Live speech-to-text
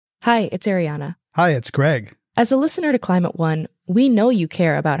Hi, it's Ariana. Hi, it's Greg. As a listener to Climate One, we know you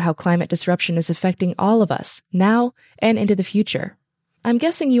care about how climate disruption is affecting all of us, now and into the future. I'm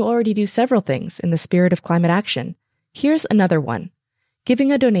guessing you already do several things in the spirit of climate action. Here's another one.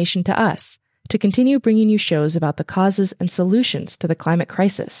 Giving a donation to us to continue bringing you shows about the causes and solutions to the climate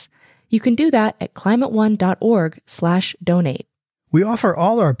crisis. You can do that at climateone.org/donate. We offer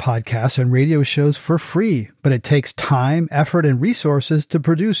all our podcasts and radio shows for free, but it takes time, effort, and resources to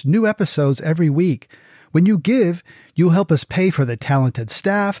produce new episodes every week. When you give, you'll help us pay for the talented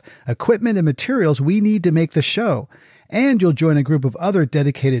staff, equipment, and materials we need to make the show. And you'll join a group of other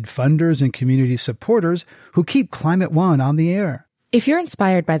dedicated funders and community supporters who keep Climate One on the air. If you're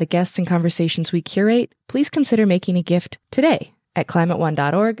inspired by the guests and conversations we curate, please consider making a gift today at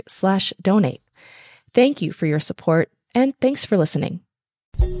climateone.org/donate. Thank you for your support, and thanks for listening.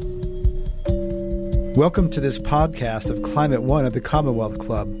 Welcome to this podcast of Climate One at the Commonwealth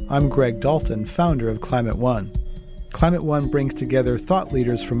Club. I'm Greg Dalton, founder of Climate One. Climate One brings together thought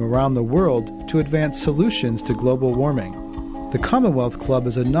leaders from around the world to advance solutions to global warming. The Commonwealth Club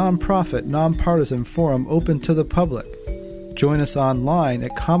is a nonprofit, nonpartisan forum open to the public. Join us online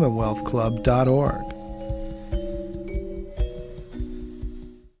at commonwealthclub.org.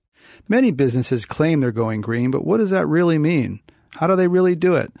 Many businesses claim they're going green, but what does that really mean? How do they really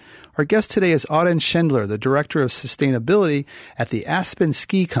do it? Our guest today is Auden Schindler, the Director of Sustainability at the Aspen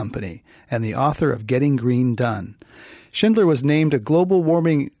Ski Company and the author of Getting Green Done. Schindler was named a global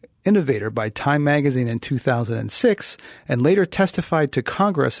warming innovator by Time magazine in 2006 and later testified to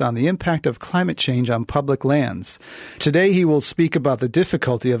Congress on the impact of climate change on public lands. Today he will speak about the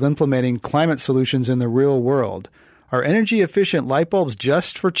difficulty of implementing climate solutions in the real world. Are energy-efficient light bulbs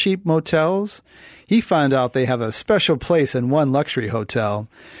just for cheap motels? He found out they have a special place in one luxury hotel.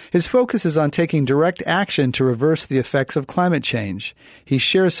 His focus is on taking direct action to reverse the effects of climate change. He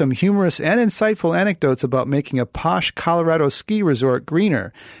shares some humorous and insightful anecdotes about making a posh Colorado ski resort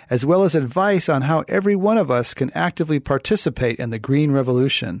greener, as well as advice on how every one of us can actively participate in the green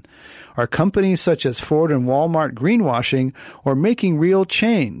revolution. Are companies such as Ford and Walmart greenwashing or making real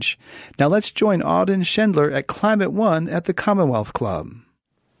change? Now let's join Auden Schindler at Climate One at the Commonwealth Club.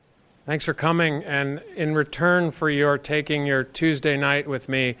 Thanks for coming, and in return for your taking your Tuesday night with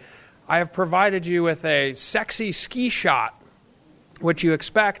me, I have provided you with a sexy ski shot, which you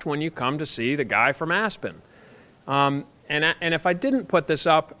expect when you come to see the guy from Aspen. And if I didn't put this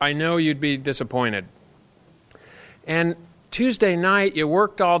up, I know you'd be disappointed. And Tuesday night, you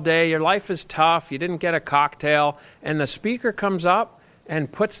worked all day, your life is tough, you didn't get a cocktail, and the speaker comes up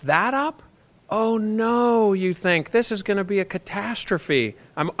and puts that up? Oh no, you think, this is going to be a catastrophe.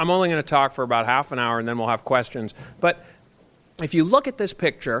 I'm only going to talk for about half an hour and then we'll have questions. But if you look at this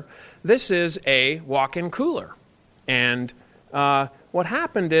picture, this is a walk-in cooler. And what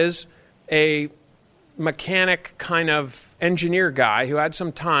happened is a mechanic kind of engineer guy who had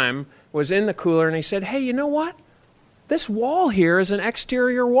some time was in the cooler and he said, hey, you know what? This wall here is an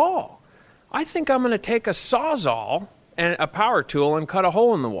exterior wall. I think I'm going to take a Sawzall and a power tool and cut a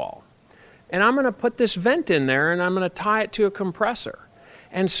hole in the wall. And I'm going to put this vent in there and I'm going to tie it to a compressor.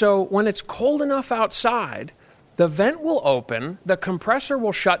 And so when it's cold enough outside, the vent will open, the compressor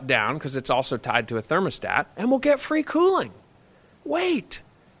will shut down because it's also tied to a thermostat, and we'll get free cooling. Wait,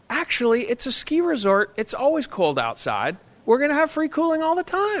 actually, it's a ski resort. It's always cold outside. We're going to have free cooling all the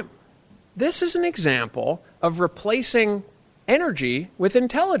time. This is an example of replacing energy with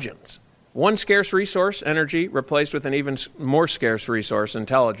intelligence. One scarce resource, energy, replaced with an even more scarce resource,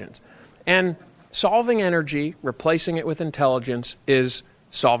 intelligence. And solving energy, replacing it with intelligence, is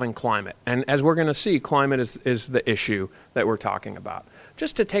solving climate. And as we're going to see, climate is the issue that we're talking about.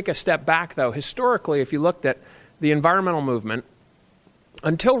 Just to take a step back, though, historically, if you looked at the environmental movement,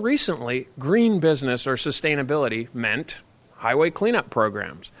 until recently, green business or sustainability meant highway cleanup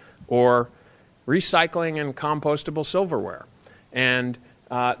programs or recycling and compostable silverware. And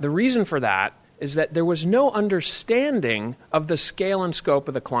the reason for that is that there was no understanding of the scale and scope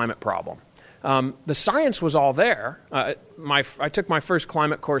of the climate problem. The science was all there. I took my first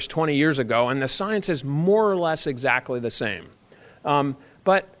climate course 20 years ago, and the science is more or less exactly the same.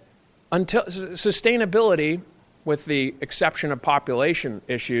 But until sustainability, with the exception of population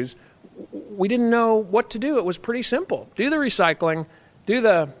issues, we didn't know what to do. It was pretty simple. Do the recycling, do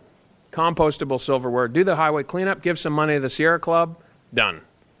the compostable silverware, do the highway cleanup, give some money to the Sierra Club, done.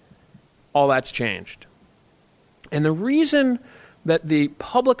 All that's changed. And the reason that the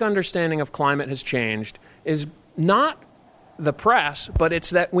public understanding of climate has changed is not the press, but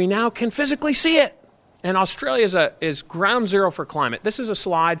it's that we now can physically see it. And Australia is ground zero for climate. This is a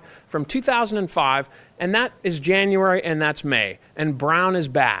slide from 2005, And that is January and that's May. And brown is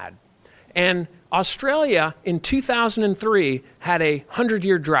bad. And Australia in 2003 had a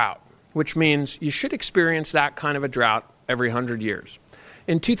 100-year drought, which means you should experience that kind of a drought every 100 years.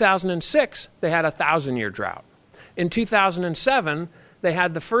 In 2006, they had a 1,000-year drought. In 2007, they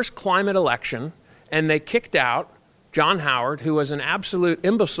had the first climate election, and they kicked out John Howard, who was an absolute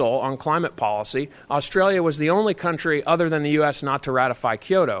imbecile on climate policy. Australia was the only country other than the U.S. not to ratify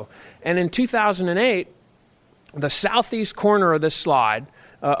Kyoto. And in 2008, the southeast corner of this slide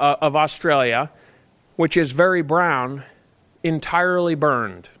of Australia, which is very brown, entirely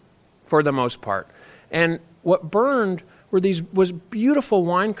burned for the most part. And what burned was beautiful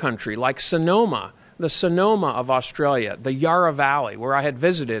wine country like Sonoma, the Sonoma of Australia, the Yarra Valley, where I had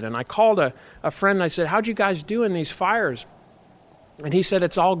visited. And I called a friend and I said, how'd you guys do in these fires? And he said,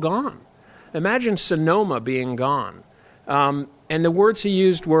 it's all gone. Imagine Sonoma being gone. And the words he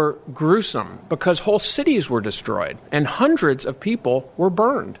used were gruesome because whole cities were destroyed and hundreds of people were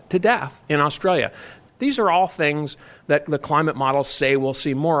burned to death in Australia. These are all things that the climate models say we'll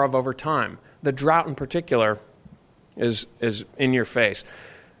see more of over time. The drought in particular is in your face.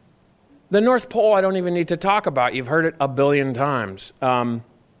 The North Pole, I don't even need to talk about. You've heard it a billion times.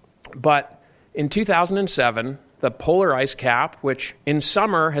 But in 2007, the polar ice cap, which in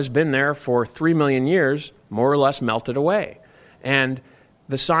summer has been there for 3 million years, more or less melted away. And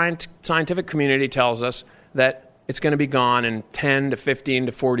the scientific community tells us that it's going to be gone in 10 to 15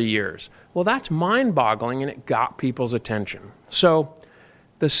 to 40 years. Well, that's mind-boggling, and it got people's attention. So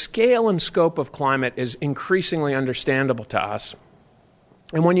the scale and scope of climate is increasingly understandable to us.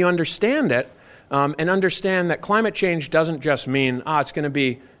 And when you understand it, and understand that climate change doesn't just mean, it's going to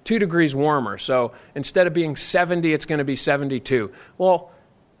be 2 degrees warmer, so instead of being 70, it's going to be 72. Well,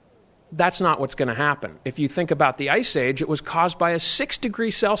 that's not what's going to happen. If you think about the Ice Age, it was caused by a 6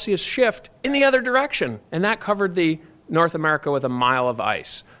 degree Celsius shift in the other direction, and that covered the North America with a mile of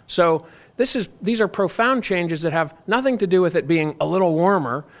ice. So these are profound changes that have nothing to do with it being a little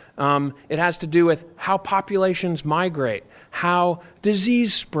warmer. It has to do with how populations migrate, how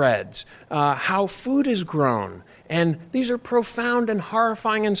disease spreads, how food is grown. And these are profound and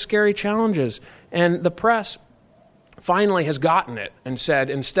horrifying and scary challenges. And the press finally has gotten it and said,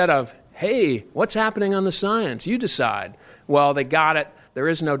 instead of, hey, what's happening on the science? You decide. Well, they got it. There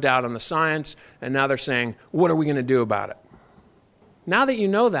is no doubt on the science. And now they're saying, what are we going to do about it? Now that you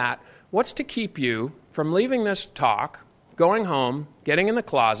know that, what's to keep you from leaving this talk, going home, getting in the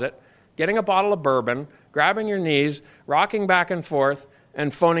closet, getting a bottle of bourbon, grabbing your knees, rocking back and forth,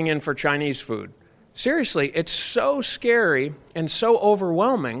 and phoning in for Chinese food? Seriously, it's so scary and so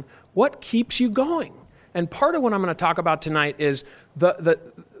overwhelming. What keeps you going? And part of what I'm going to talk about tonight is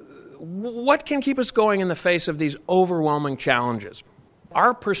what can keep us going in the face of these overwhelming challenges.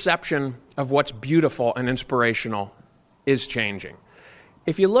 Our perception of what's beautiful and inspirational is changing.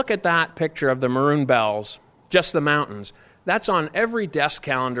 If you look at that picture of the maroon bells, just the mountains, that's on every desk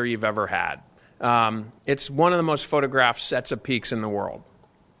calendar you've ever had. It's one of the most photographed sets of peaks in the world.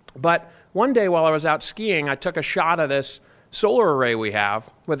 But one day while I was out skiing, I took a shot of this solar array we have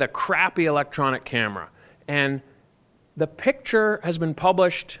with a crappy electronic camera. And the picture has been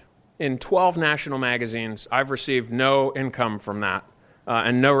published in 12 national magazines. I've received no income from that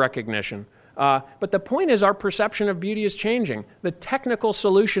and no recognition. But the point is our perception of beauty is changing. The technical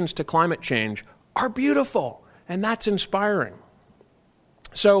solutions to climate change are beautiful, and that's inspiring.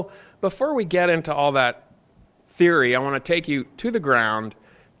 So before we get into all that theory, I want to take you to the ground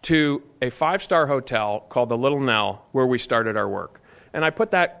to a 5-star hotel called the Little Nell, where we started our work. And I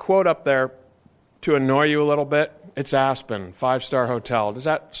put that quote up there to annoy you a little bit. It's Aspen, 5-star hotel. Is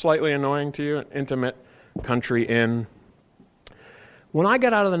that slightly annoying to you? An intimate country inn? When I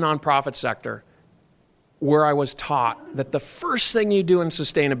got out of the nonprofit sector, where I was taught that the first thing you do in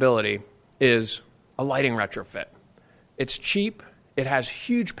sustainability is a lighting retrofit. It's cheap, it has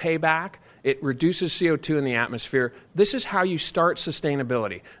huge payback, it reduces CO2 in the atmosphere. This is how you start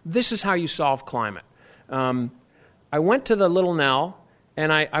sustainability. This is how you solve climate. I went to the Little Nell,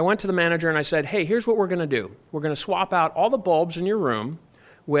 and I went to the manager and I said, hey, here's what we're going to do. We're going to swap out all the bulbs in your room,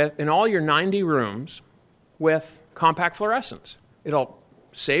 in all your 90 rooms, with compact fluorescents. It'll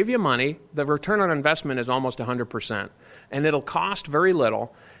save you money. The return on investment is almost 100%. And it'll cost very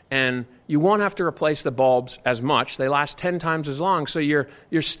little. And you won't have to replace the bulbs as much. They last 10 times as long. So your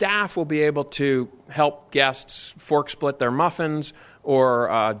staff will be able to help guests fork split their muffins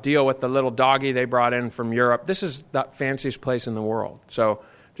or deal with the little doggy they brought in from Europe. This is the fanciest place in the world. So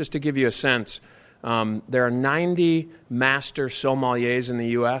just to give you a sense, there are 90 master sommeliers in the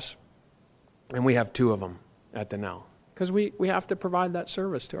U.S., and we have 2 of them at the Nell, because we have to provide that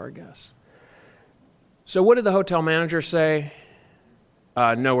service to our guests. So what did the hotel manager say?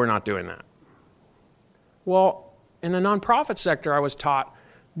 No, we're not doing that. Well, in the nonprofit sector, I was taught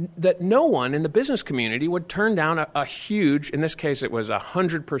that no one in the business community would turn down a huge, in this case it was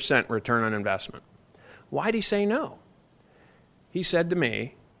 100% return on investment. Why did he say no? He said to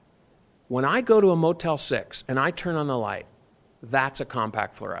me, when I go to a Motel 6 and I turn on the light, that's a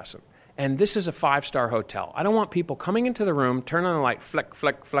compact fluorescent. And this is a 5-star hotel. I don't want people coming into the room, turn on the light, flick,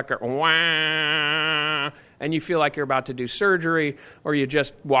 flick, flicker, wah, and you feel like you're about to do surgery or you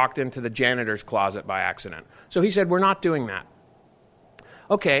just walked into the janitor's closet by accident. So he said, we're not doing that.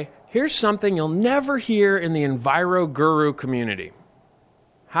 Okay, here's something you'll never hear in the Enviro Guru community.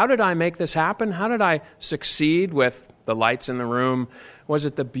 How did I make this happen? How did I succeed with the lights in the room? Was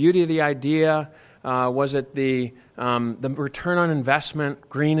it the beauty of the idea? Was it the return on investment?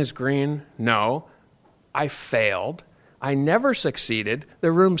 Green is green? No. I failed. I never succeeded.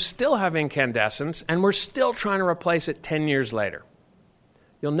 The rooms still have incandescents, and we're still trying to replace it 10 years later.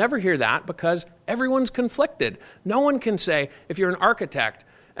 You'll never hear that because everyone's conflicted. No one can say, if you're an architect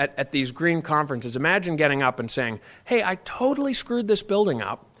at these green conferences, imagine getting up and saying, hey, I totally screwed this building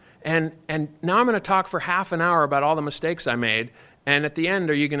up, and now I'm going to talk for half an hour about all the mistakes I made, and at the end,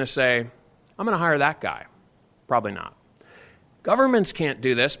 are you going to say, I'm going to hire that guy? Probably not. Governments can't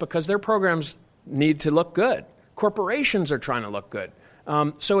do this because their programs need to look good. Corporations are trying to look good.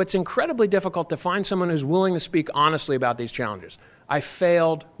 So it's incredibly difficult to find someone who's willing to speak honestly about these challenges. I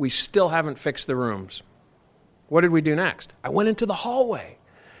failed. We still haven't fixed the rooms. What did we do next? I went into the hallway,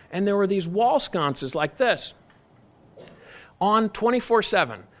 and there were these wall sconces like this on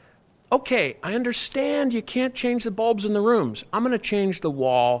 24/7. Okay, I understand you can't change the bulbs in the rooms. I'm going to change the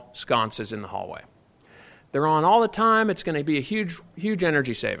wall sconces in the hallway. They're on all the time. It's going to be a huge, huge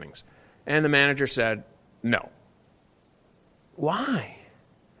energy savings. And the manager said, no. Why?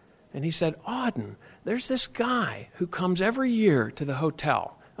 And he said, Auden, there's this guy who comes every year to the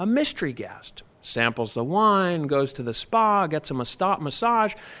hotel, a mystery guest, samples the wine, goes to the spa, gets a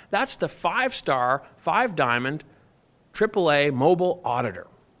massage. That's the 5-star, 5-diamond, AAA mobile auditor.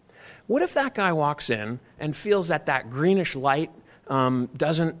 What if that guy walks in and feels that greenish light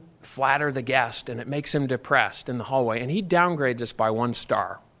doesn't flatter the guest and it makes him depressed in the hallway, and he downgrades us by 1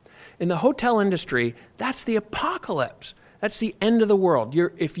 star? In the hotel industry, that's the apocalypse. That's the end of the world.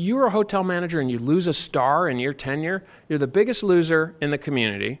 If you're a hotel manager and you lose a star in your tenure, you're the biggest loser in the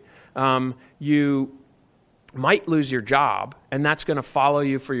community. You might lose your job, and that's going to follow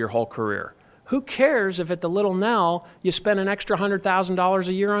you for your whole career. Who cares if at the Little Nell you spend an extra $100,000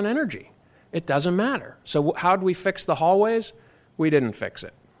 a year on energy? It doesn't matter. So how did we fix the hallways? We didn't fix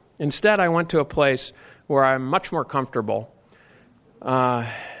it. Instead, I went to a place where I'm much more comfortable, the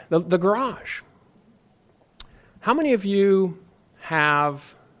garage. How many of you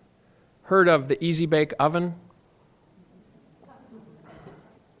have heard of the Easy Bake Oven?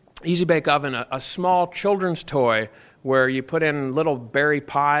 Easy Bake Oven, a small children's toy where you put in little berry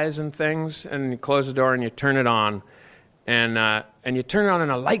pies and things, and you close the door and you turn it on, and you turn it on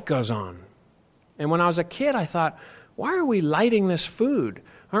and a light goes on. And when I was a kid, I thought, why are we lighting this food?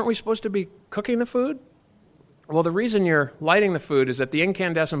 Aren't we supposed to be cooking the food? Well, the reason you're lighting the food is that the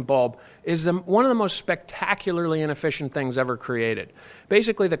incandescent bulb is one of the most spectacularly inefficient things ever created.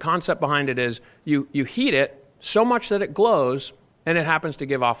 Basically, the concept behind it is you heat it so much that it glows, and it happens to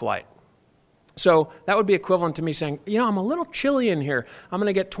give off light. So that would be equivalent to me saying, I'm a little chilly in here. I'm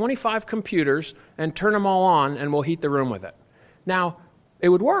going to get 25 computers and turn them all on, and we'll heat the room with it. Now, it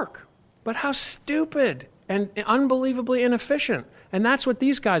would work, but how stupid and unbelievably inefficient. And that's what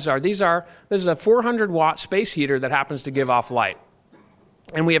these guys are. This is a 400-watt space heater that happens to give off light.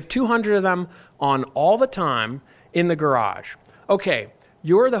 And we have 200 of them on all the time in the garage. Okay,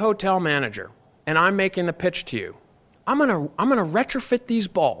 you're the hotel manager, and I'm making the pitch to you. I'm gonna retrofit these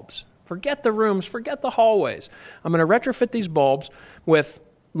bulbs. Forget the rooms, forget the hallways. I'm going to retrofit these bulbs with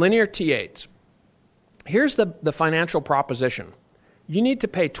linear T8s. Here's the financial proposition. You need to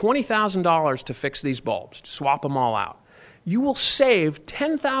pay $20,000 to fix these bulbs, to swap them all out. You will save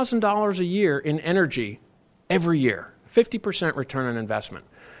 $10,000 a year in energy every year, 50% return on investment.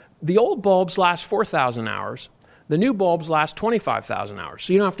 The old bulbs last 4,000 hours. The new bulbs last 25,000 hours,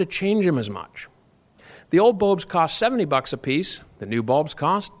 so you don't have to change them as much. The old bulbs cost $70 a piece. The new bulbs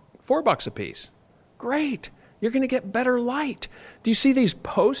cost $4 a piece. Great. You're going to get better light. Do you see these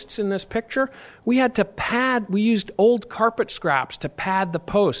posts in this picture? We used old carpet scraps to pad the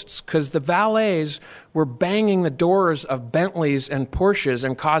posts because the valets were banging the doors of Bentleys and Porsches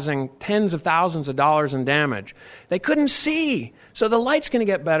and causing tens of thousands of dollars in damage. They couldn't see. So the light's going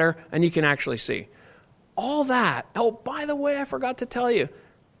to get better and you can actually see. All that. Oh, by the way, I forgot to tell you,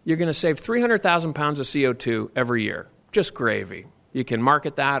 you're going to save 300,000 pounds of CO2 every year. Just gravy. You can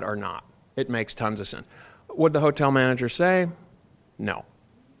market that or not. It makes tons of sense. Would the hotel manager say? No.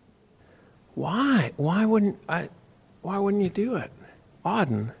 Why? Why wouldn't you do it?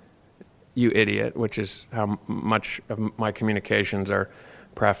 Auden, you idiot, which is how much of my communications are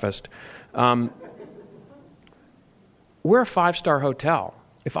prefaced. We're a 5-star hotel.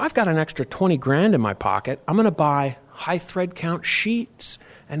 If I've got an extra 20 grand in my pocket, I'm going to buy high thread count sheets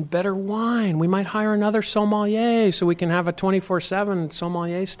and better wine. We might hire another sommelier so we can have a 24/7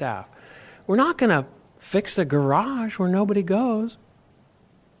 sommelier staff. We're not going to fix the garage where nobody goes.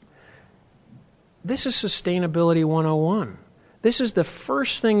 This is Sustainability 101. This is the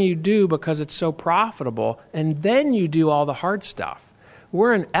first thing you do because it's so profitable, and then you do all the hard stuff.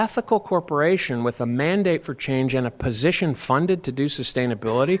 We're an ethical corporation with a mandate for change and a position funded to do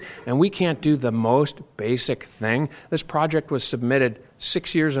sustainability, and we can't do the most basic thing. This project was submitted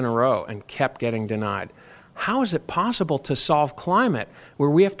 6 years in a row and kept getting denied. How is it possible to solve climate where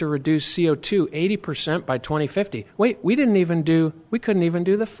we have to reduce CO2 80% by 2050? Wait, we couldn't even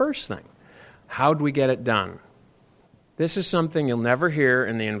do the first thing. How'd we get it done? This is something you'll never hear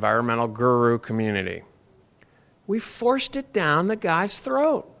in the environmental guru community. We forced it down the guy's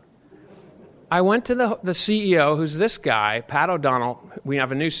throat. I went to the CEO, who's this guy, Pat O'Donnell. We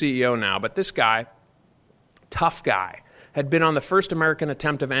have a new CEO now, but this guy, tough guy, had been on the first American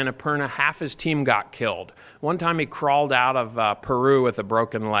attempt of Annapurna. Half his team got killed. One time he crawled out of Peru with a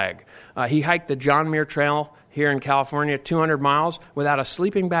broken leg. He hiked the John Muir Trail here in California, 200 miles, without a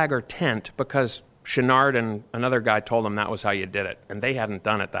sleeping bag or tent because Chenard and another guy told him that was how you did it. And they hadn't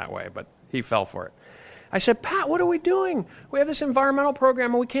done it that way, but he fell for it. I said, Pat, what are we doing? We have this environmental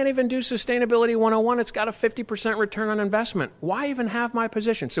program and we can't even do Sustainability 101. It's got a 50% return on investment. Why even have my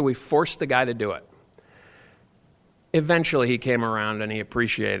position? So we forced the guy to do it. Eventually he came around and he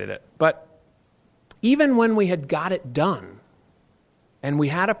appreciated it. But even when we had got it done and we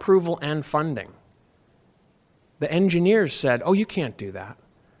had approval and funding, the engineers said, oh, you can't do that.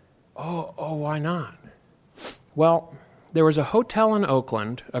 Oh, why not? Well, there was a hotel in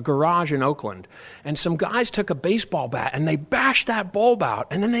Oakland, a garage in Oakland, and some guys took a baseball bat and they bashed that bulb out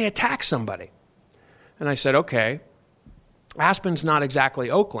and then they attacked somebody. And I said, okay, Aspen's not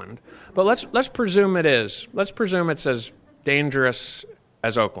exactly Oakland, but let's presume it is. Let's presume it's as dangerous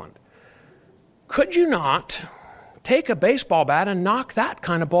as Oakland. Could you not take a baseball bat and knock that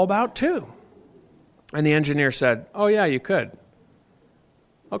kind of bulb out too? And the engineer said, oh yeah, you could.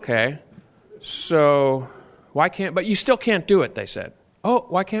 Okay, so why can't, but you still can't do it, they said. Oh,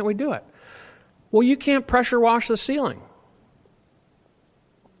 why can't we do it? Well, you can't pressure wash the ceiling.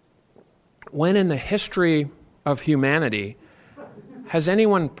 When in the history of humanity has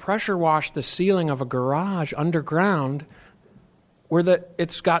anyone pressure washed the ceiling of a garage underground where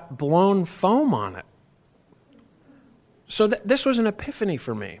it's got blown foam on it? So this was an epiphany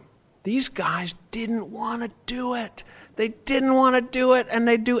for me. These guys didn't want to do it. They didn't want to do it, and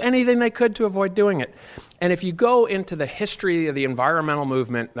they'd do anything they could to avoid doing it. And if you go into the history of the environmental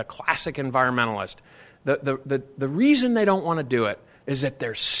movement, the classic environmentalist, the reason they don't want to do it is that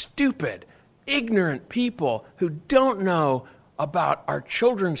they're stupid, ignorant people who don't know about our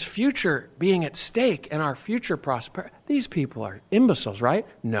children's future being at stake and our future prosperity. These people are imbeciles, right?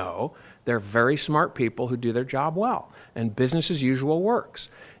 No, they're very smart people who do their job well, and business as usual works.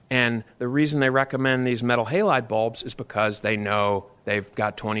 And the reason they recommend these metal halide bulbs is because they know they've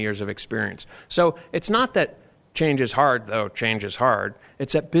got 20 years of experience. So it's not that change is hard, though change is hard.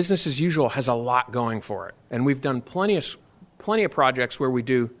 It's that business as usual has a lot going for it. And we've done plenty of projects where we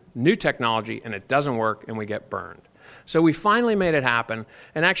do new technology and it doesn't work and we get burned. So we finally made it happen.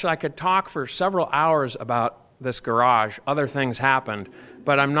 And actually I could talk for several hours about this garage. Other things happened,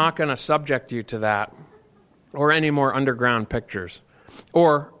 but I'm not going to subject you to that or any more underground pictures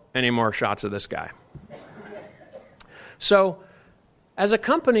or any more shots of this guy. So as a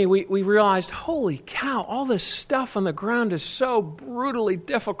company, we realized, holy cow, all this stuff on the ground is so brutally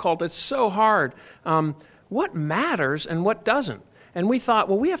difficult. It's so hard. What matters and what doesn't? And we thought,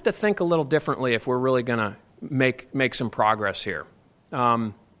 well, we have to think a little differently if we're really going to make some progress here.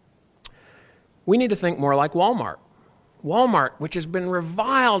 We need to think more like Walmart. Walmart, which has been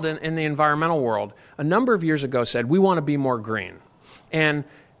reviled in the environmental world, a number of years ago said, we want to be more green. And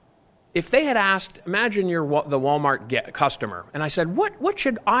if they had asked, imagine you're the Walmart customer, and I said, what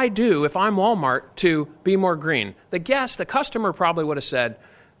should I do if I'm Walmart to be more green? The customer probably would have said,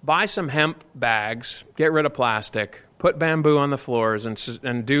 buy some hemp bags, get rid of plastic, put bamboo on the floors,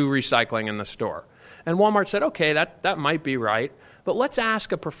 and do recycling in the store. And Walmart said, okay, that might be right, But let's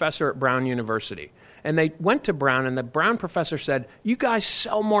ask a professor at Brown University. And they went to Brown, and the Brown professor said, you guys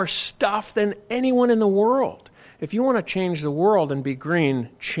sell more stuff than anyone in the world. If you want to change the world and be green,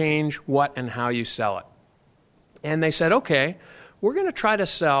 change what and how you sell it. And they said, okay, we're going to try to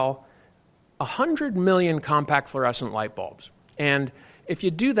sell 100 million compact fluorescent light bulbs. And if you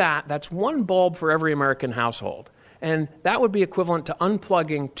do that, that's one bulb for every American household. And that would be equivalent to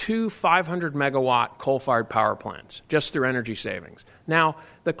unplugging 2 500-megawatt coal-fired power plants just through energy savings. Now,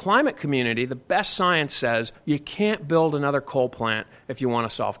 the climate community, the best science says you can't build another coal plant if you want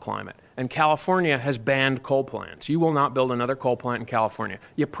to solve climate. And California has banned coal plants. You will not build another coal plant in California.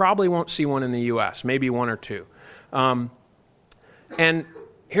 You probably won't see one in the U.S., maybe one or two. And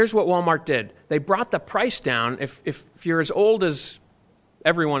here's what Walmart did. They brought the price down. If you're as old as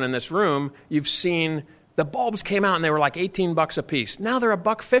everyone in this room, you've seen the bulbs came out and they were like $18 a piece. Now they're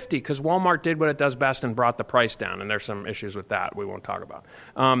 $1.50 because Walmart did what it does best and brought the price down. And there's some issues with that we won't talk about.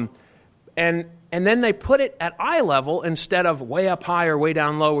 And then they put it at eye level instead of way up high or way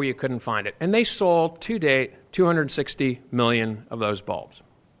down low where you couldn't find it. And they sold, to date, 260 million of those bulbs.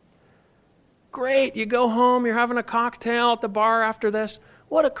 Great, you go home, you're having a cocktail at the bar after this.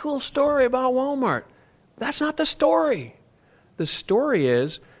 What a cool story about Walmart. That's not the story. The story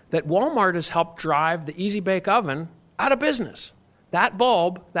is that Walmart has helped drive the Easy Bake Oven out of business. That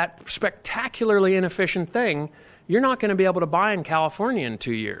bulb, that spectacularly inefficient thing, you're not going to be able to buy in California in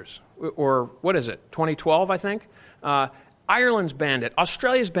 2 years. Or what is it, 2012, I think? Ireland's banned it.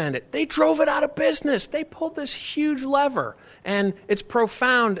 Australia's banned it. They drove it out of business. They pulled this huge lever. And it's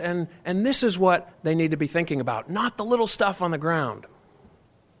profound, and this is what they need to be thinking about, not the little stuff on the ground.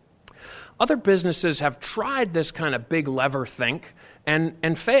 Other businesses have tried this kind of big lever think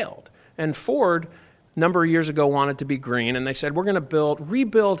and failed. And Ford, a number of years ago, wanted to be green, and they said, we're going to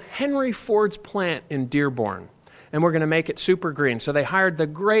rebuild Henry Ford's plant in Dearborn, and we're going to make it super green. So they hired the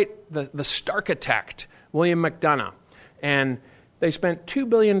Starchitect, William McDonough, and they spent $2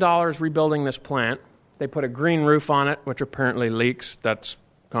 billion rebuilding this plant. They put a green roof on it, which apparently leaks. That's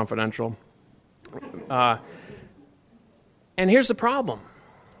confidential. And here's the problem.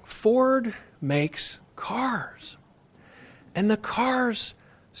 Ford makes cars. And the cars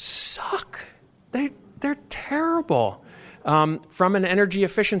suck. They're terrible from an energy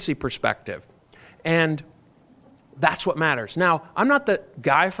efficiency perspective. And that's what matters. Now, I'm not the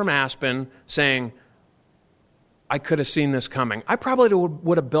guy from Aspen saying, I could have seen this coming. I probably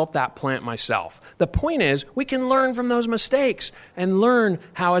would have built that plant myself. The point is, we can learn from those mistakes and learn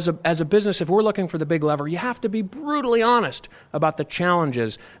how, as a business, if we're looking for the big lever, you have to be brutally honest about the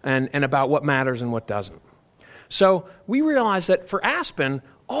challenges and about what matters and what doesn't. So we realize that for Aspen,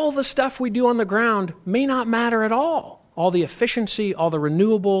 all the stuff we do on the ground may not matter at all. All the efficiency, all the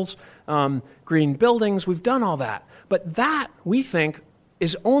renewables, green buildings, we've done all that. But that, we think,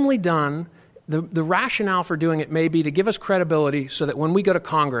 is only done. The rationale for doing it may be to give us credibility so that when we go to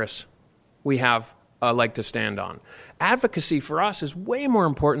Congress, we have a leg to stand on. Advocacy for us is way more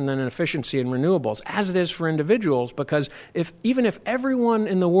important than efficiency in renewables, as it is for individuals, because even if everyone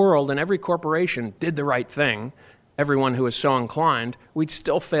in the world and every corporation did the right thing, everyone who is so inclined, we'd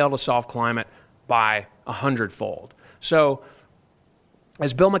still fail to solve climate by 100-fold. So,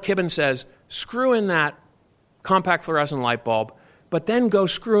 as Bill McKibben says, screw in that compact fluorescent light bulb, but then go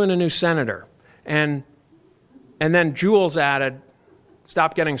screw in a new senator. And then Jules added,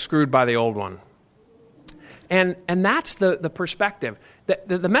 stop getting screwed by the old one. And that's the perspective.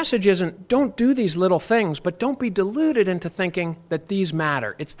 The message isn't, don't do these little things, but don't be deluded into thinking that these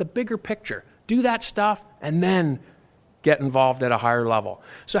matter. It's the bigger picture. Do that stuff, and then get involved at a higher level.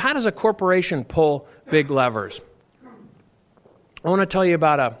 So how does a corporation pull big levers? I want to tell you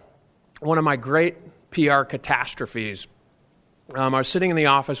about one of my great PR catastrophes. I was sitting in the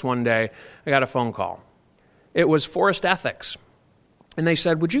office one day. I got a phone call. It was Forest Ethics. And they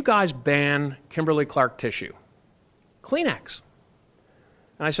said, would you guys ban Kimberly-Clark tissue? Kleenex.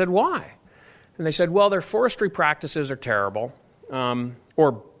 And I said, why? And they said, well, their forestry practices are terrible,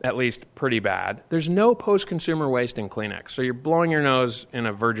 or at least pretty bad. There's no post-consumer waste in Kleenex, so you're blowing your nose in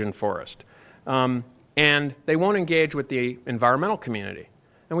a virgin forest. And they won't engage with the environmental community.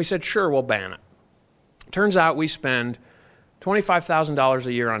 And we said, sure, we'll ban it. Turns out we spend $25,000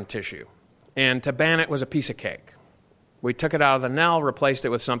 a year on tissue. And to ban it was a piece of cake. We took it out of the Nell, replaced it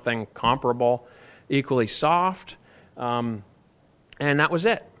with something comparable, equally soft, and that was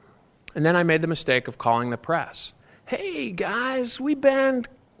it. And then I made the mistake of calling the press. Hey, guys, we banned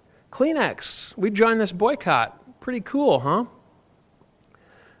Kleenex. We joined this boycott. Pretty cool, huh?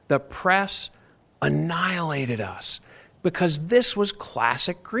 The press annihilated us because this was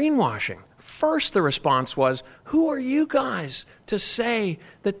classic greenwashing. First, the response was, who are you guys to say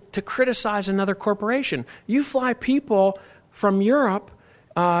that to criticize another corporation? You fly people from Europe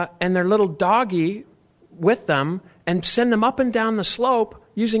and their little doggy with them and send them up and down the slope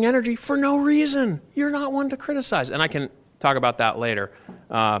using energy for no reason. You're not one to criticize. And I can talk about that later,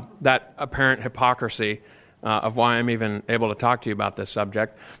 that apparent hypocrisy of why I'm even able to talk to you about this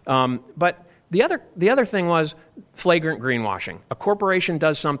subject. But the other thing was flagrant greenwashing. A corporation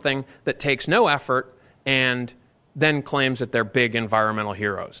does something that takes no effort and then claims that they're big environmental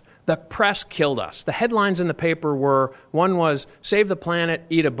heroes. The press killed us. The headlines in the paper were, one was, save the planet,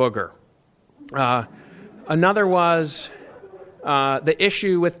 eat a booger. Another was the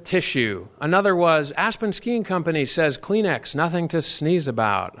issue with tissue. Another was, Aspen Skiing Company says Kleenex, nothing to sneeze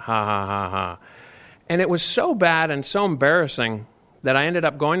about. Ha, ha, ha, ha. And it was so bad and so embarrassing that I ended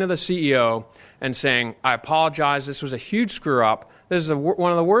up going to the CEO and saying, I apologize, this was a huge screw-up. This is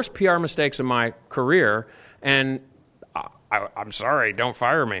one of the worst PR mistakes of my career, and I'm sorry, don't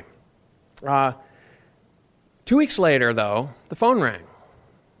fire me. 2 weeks later, though, the phone rang.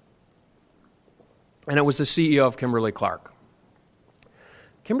 And it was the CEO of Kimberly-Clark.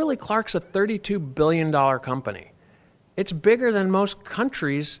 Kimberly-Clark's a $32 billion company. It's bigger than most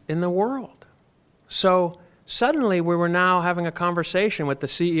countries in the world. So suddenly we were now having a conversation with the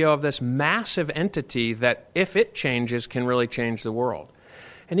CEO of this massive entity that, if it changes, can really change the world.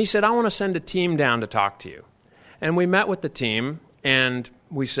 And he said, I want to send a team down to talk to you. And we met with the team, and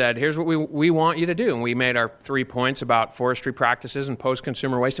we said, here's what we want you to do. And we made our 3 points about forestry practices and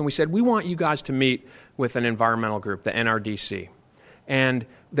post-consumer waste. And we said, we want you guys to meet with an environmental group, the NRDC. And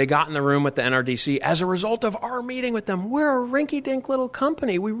they got in the room with the NRDC as a result of our meeting with them. We're a rinky-dink little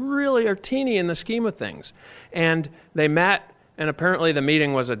company. We really are teeny in the scheme of things. And they met, and apparently the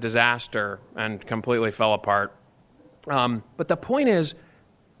meeting was a disaster and completely fell apart. But the point is,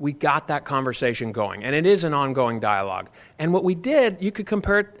 we got that conversation going, and it is an ongoing dialogue. And what we did, you could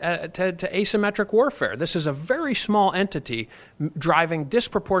compare it to asymmetric warfare. This is a very small entity driving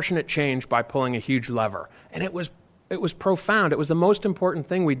disproportionate change by pulling a huge lever. And it was profound. It was the most important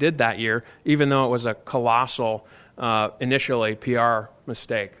thing we did that year, even though it was a colossal, initially, PR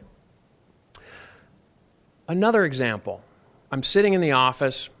mistake. Another example. I'm sitting in the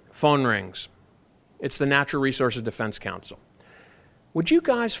office, phone rings. It's the Natural Resources Defense Council. Would you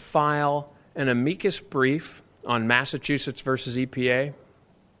guys file an amicus brief on Massachusetts versus EPA?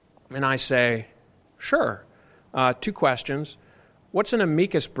 And I say, sure. 2 questions. What's an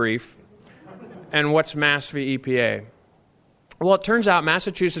amicus brief? And what's Mass v. EPA? Well, it turns out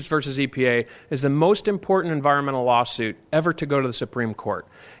Massachusetts versus EPA is the most important environmental lawsuit ever to go to the Supreme Court.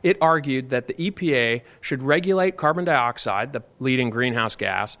 It argued that the EPA should regulate carbon dioxide, the leading greenhouse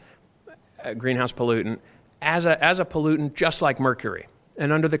gas, greenhouse pollutant, as a pollutant just like mercury.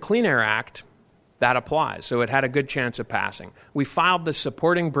 And under the Clean Air Act, that applies. So it had a good chance of passing. We filed the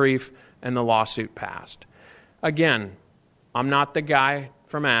supporting brief, and the lawsuit passed. Again, I'm not the guy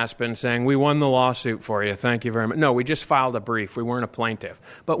from Aspen saying, we won the lawsuit for you, thank you very much. No, we just filed a brief. We weren't a plaintiff.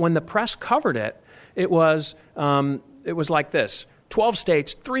 But when the press covered it, it was like this. 12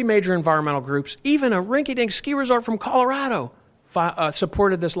 states, 3 major environmental groups, even a rinky-dink ski resort from Colorado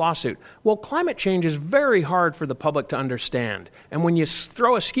supported this lawsuit. Well, climate change is very hard for the public to understand. And when you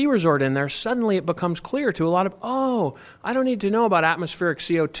throw a ski resort in there, suddenly it becomes clear to a lot of, I don't need to know about atmospheric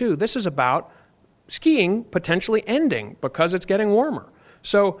CO2. This is about skiing potentially ending because it's getting warmer.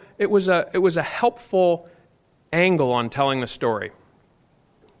 So it was a helpful angle on telling the story.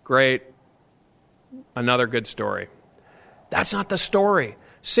 Great. Another good story. That's not the story.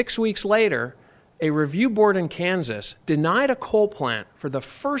 6 weeks later, a review board in Kansas denied a coal plant for the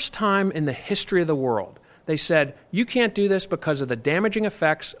first time in the history of the world. They said, you can't do this because of the damaging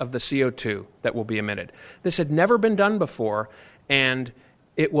effects of the CO2 that will be emitted. This had never been done before, and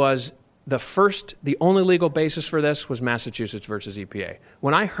it was the only legal basis for this was Massachusetts versus EPA.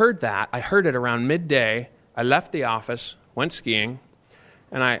 When I heard that, I heard it around midday. I left the office, went skiing,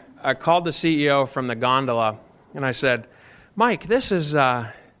 and I called the CEO from the gondola, and I said, Mike, this is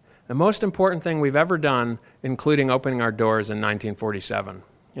the most important thing we've ever done, including opening our doors in 1947.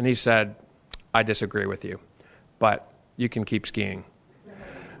 And he said, I disagree with you, but you can keep skiing.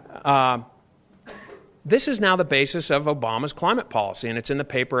 This is now the basis of Obama's climate policy, and it's in the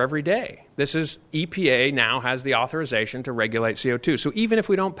paper every day. EPA now has the authorization to regulate CO2. So even if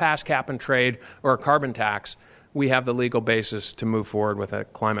we don't pass cap and trade or a carbon tax, we have the legal basis to move forward with a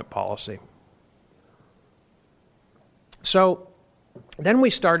climate policy. So then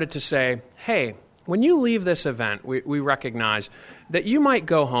we started to say, hey, when you leave this event, we recognize that you might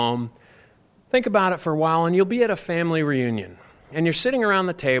go home, think about it for a while, and you'll be at a family reunion. And you're sitting around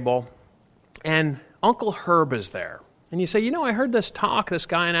the table, And Uncle Herb is there. And you say, I heard this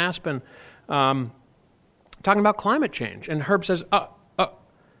guy in Aspen talking about climate change. And Herb says,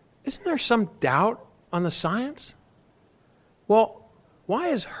 isn't there some doubt on the science? Well, why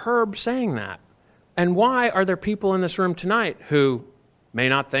is Herb saying that? And why are there people in this room tonight who may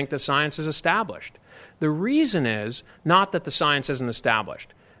not think the science is established? The reason is not that the science isn't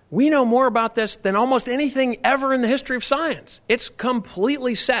established. We know more about this than almost anything ever in the history of science. It's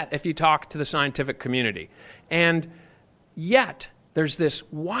completely set if you talk to the scientific community. And yet, there's this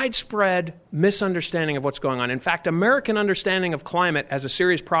widespread misunderstanding of what's going on. In fact, American understanding of climate as a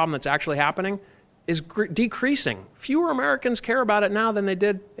serious problem that's actually happening is decreasing. Fewer Americans care about it now than they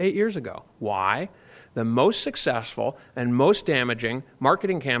did 8 years ago. Why? The most successful and most damaging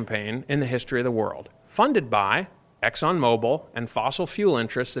marketing campaign in the history of the world, funded by ExxonMobil and fossil fuel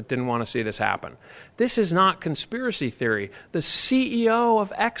interests that didn't want to see this happen. This is not conspiracy theory. The CEO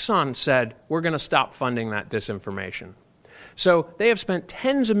of Exxon said, we're going to stop funding that disinformation. So they have spent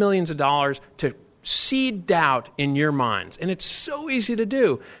tens of millions of dollars to seed doubt in your minds. And it's so easy to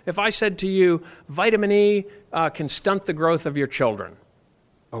do. If I said to you, vitamin E can stunt the growth of your children.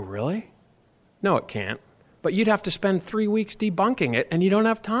 Oh, really? No, it can't. But you'd have to spend 3 weeks debunking it, and you don't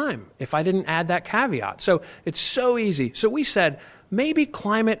have time if I didn't add that caveat. So it's so easy. So we said, maybe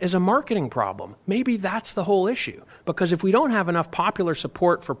climate is a marketing problem. Maybe that's the whole issue. Because if we don't have enough popular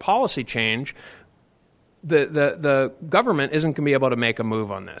support for policy change, the government isn't going to be able to make a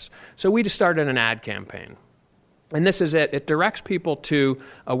move on this. So we just started an ad campaign. And this is it. It directs people to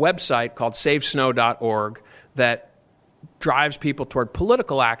a website called savesnow.org that drives people toward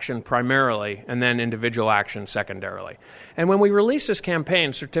political action primarily and then individual action secondarily. And when we released this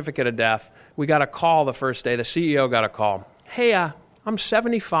campaign, Certificate of Death, we got a call the first day. The CEO got a call. Hey, I'm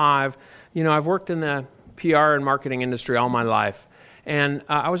 75. I've worked in the PR and marketing industry all my life. And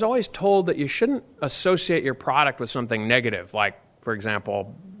I was always told that you shouldn't associate your product with something negative, like, for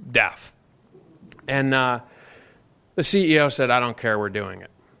example, death. And the CEO said, I don't care, we're doing it.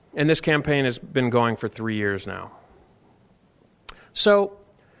 And this campaign has been going for 3 years now. So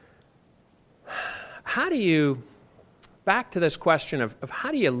back to this question of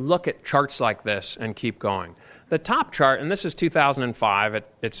how do you look at charts like this and keep going? The top chart, and this is 2005,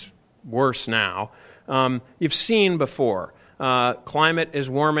 it's worse now, you've seen before. Climate is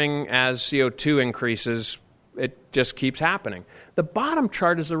warming as CO2 increases. It just keeps happening. The bottom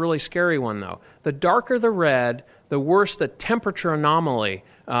chart is the really scary one, though. The darker the red, the worse the temperature anomaly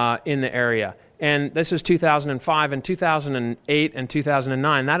in the area. And this is 2005. In 2008 and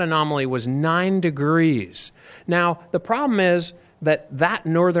 2009, that anomaly was 9 degrees. Now, the problem is that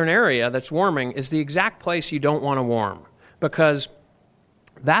northern area that's warming is the exact place you don't want to warm, because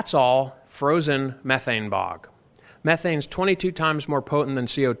that's all frozen methane bog. Methane's 22 times more potent than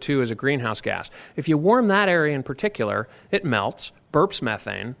CO2 as a greenhouse gas. If you warm that area in particular, it melts, burps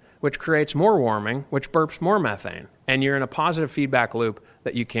methane, which creates more warming, which burps more methane. And you're in a positive feedback loop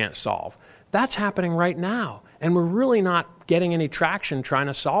that you can't solve. That's happening right now. And we're really not getting any traction trying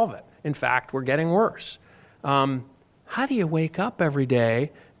to solve it. In fact, we're getting worse. How do you wake up every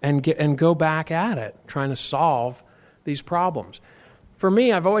day and go back at it, trying to solve these problems? For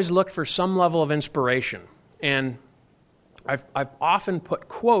me, I've always looked for some level of inspiration. And I've often put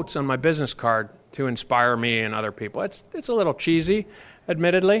quotes on my business card to inspire me and other people. It's a little cheesy,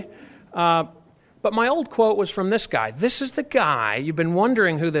 admittedly. But my old quote was from this guy. This is the guy, you've been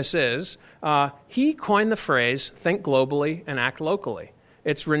wondering who this is. He coined the phrase, think globally and act locally.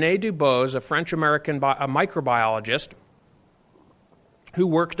 It's René Dubos, a French-American microbiologist who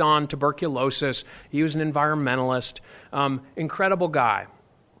worked on tuberculosis. He was an environmentalist, incredible guy.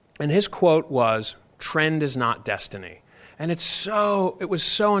 And his quote was, "Trend is not destiny." And it was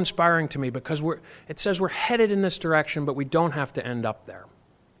so inspiring to me because it says we're headed in this direction, but we don't have to end up there.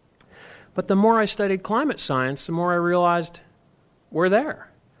 But the more I studied climate science, the more I realized we're there.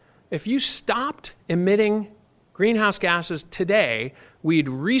 If you stopped emitting greenhouse gases today, we'd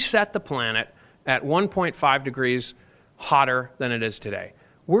reset the planet at 1.5 degrees hotter than it is today.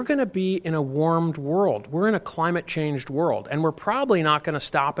 We're going to be in a warmed world. We're in a climate-changed world, and we're probably not going to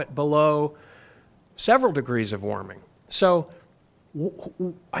stop it below several degrees of warming. So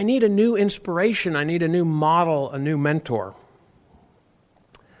I need a new inspiration. I need a new model, a new mentor.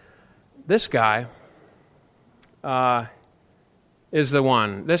 This guy is the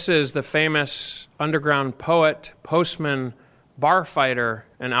one. This is the famous underground poet, postman, bar fighter,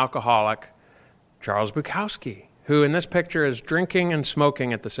 and alcoholic, Charles Bukowski, who in this picture is drinking and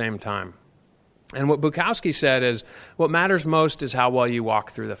smoking at the same time. And what Bukowski said is, what matters most is how well you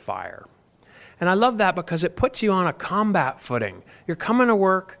walk through the fire. And I love that because it puts you on a combat footing. You're coming to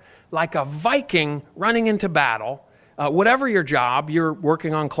work, like a Viking running into battle. Whatever your job, you're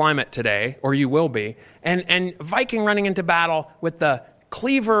working on climate today, or you will be, and Viking running into battle with the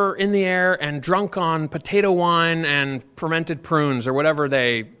cleaver in the air and drunk on potato wine and fermented prunes or whatever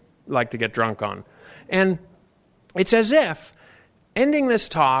they like to get drunk on. And it's as if, ending this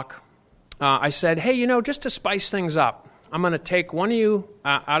talk, I said, hey, just to spice things up, I'm going to take one of you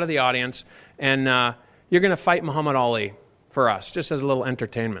out of the audience, and you're going to fight Muhammad Ali for us, just as a little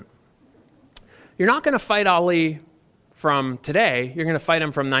entertainment. You're not going to fight Ali from today. You're going to fight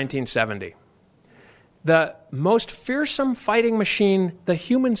him from 1970. The most fearsome fighting machine the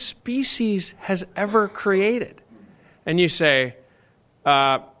human species has ever created. And you say,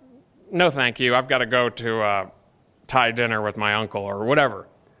 no thank you, I've got to go to Thai dinner with my uncle or whatever.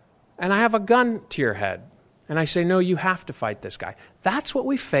 And I have a gun to your head. And I say, no, you have to fight this guy. That's what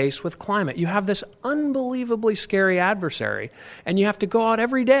we face with climate. You have this unbelievably scary adversary, and you have to go out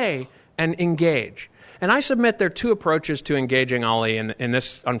every day and engage. And I submit there are two approaches to engaging Ali in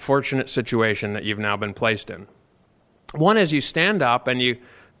this unfortunate situation that you've now been placed in. One is you stand up and you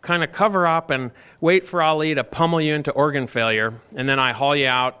kind of cover up and wait for Ali to pummel you into organ failure, and then I haul you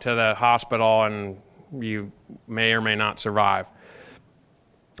out to the hospital and you may or may not survive.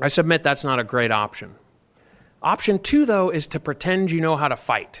 I submit that's not a great option. Option two, though, is to pretend you know how to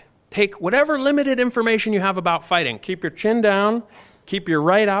fight. Take whatever limited information you have about fighting. Keep your chin down, keep your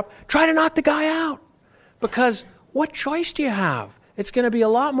right up. Try to knock the guy out. Because what choice do you have? It's going to be a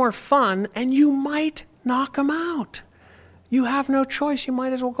lot more fun, and you might knock him out. You have no choice. You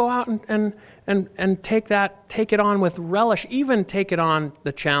might as well go out and take it on with relish, even take it on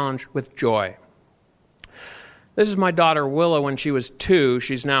the challenge with joy. This is my daughter Willa when she was 2.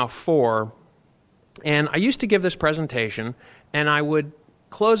 She's now 4. And I used to give this presentation, and I would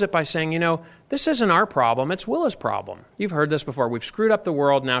close it by saying, this isn't our problem, it's Willa's problem. You've heard this before. We've screwed up the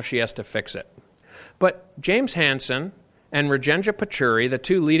world, now she has to fix it. But James Hansen and Rajendra Pachauri, the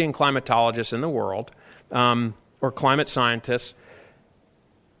 2 leading climatologists in the world, or climate scientists,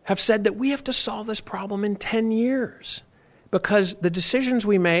 have said that we have to solve this problem in 10 years. Because the decisions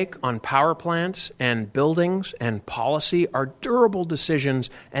we make on power plants and buildings and policy are durable decisions,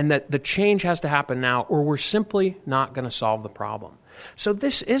 and that the change has to happen now, or we're simply not going to solve the problem. So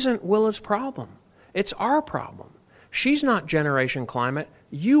this isn't Willa's problem. It's our problem. She's not Generation Climate.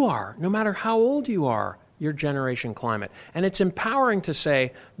 You are. No matter how old you are, you're Generation Climate. And it's empowering to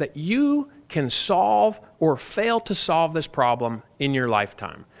say that you can solve or fail to solve this problem in your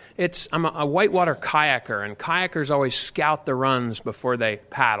lifetime. I'm a whitewater kayaker, and kayakers always scout the runs before they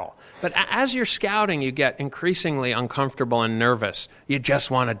paddle. But as you're scouting, you get increasingly uncomfortable and nervous. You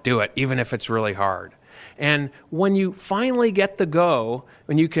just want to do it, even if it's really hard. And when you finally get the go,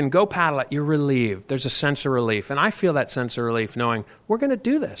 when you can go paddle it, you're relieved. There's a sense of relief. And I feel that sense of relief knowing we're going to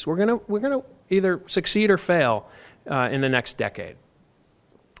do this. We're going to either succeed or fail in the next decade.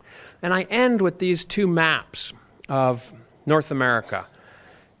 And I end with these 2 maps of North America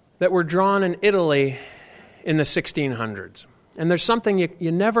that were drawn in Italy in the 1600s. And there's something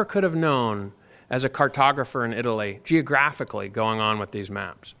you never could have known as a cartographer in Italy, geographically, going on with these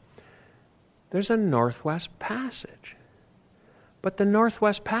maps. There's a Northwest Passage. But the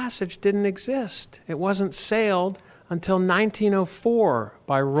Northwest Passage didn't exist. It wasn't sailed until 1904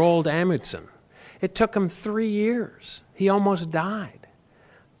 by Roald Amundsen. It took him 3 years. He almost died.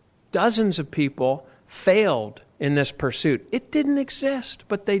 Dozens of people failed in this pursuit. It didn't exist,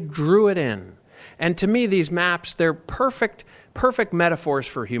 but they drew it in. And to me, these maps, they're perfect metaphors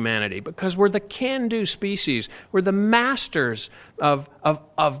for humanity, because we're the can-do species. We're the masters of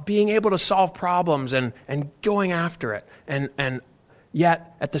being able to solve problems and going after it. And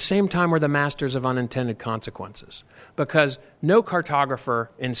yet, at the same time, we're the masters of unintended consequences. Because no cartographer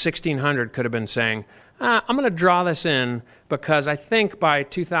in 1600 could have been saying, I'm going to draw this in because I think by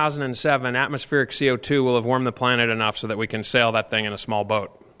 2007, atmospheric CO2 will have warmed the planet enough so that we can sail that thing in a small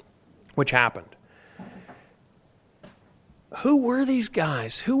boat, which happened. Who were these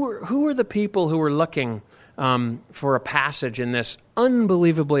guys? Who were the people who were looking for a passage in this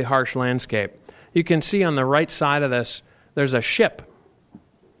unbelievably harsh landscape? You can see on the right side of this, there's a ship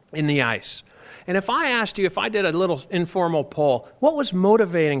in the ice. And if I asked you, if I did a little informal poll, what was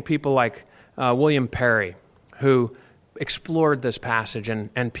motivating people like William Perry, who explored this passage,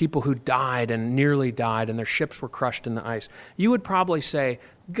 and people who died and nearly died and their ships were crushed in the ice, you would probably say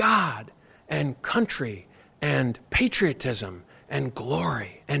God and country and patriotism and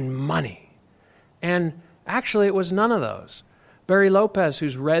glory and money. And actually it was none of those. Barry Lopez,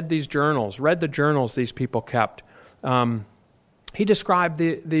 who's read the journals these people kept, he described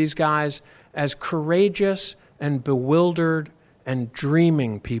these guys as courageous and bewildered and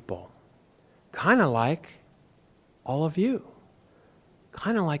dreaming people. Kind of like all of you.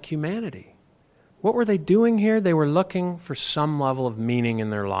 Kind of like humanity. What were they doing here? They were looking for some level of meaning in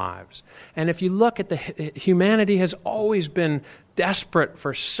their lives. And if you look at humanity has always been desperate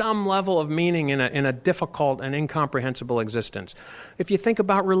for some level of meaning in a difficult and incomprehensible existence. If you think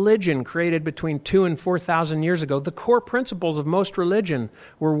about religion created between 2,000 and 4,000 years ago, the core principles of most religion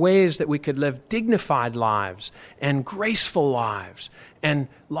were ways that we could live dignified lives and graceful lives and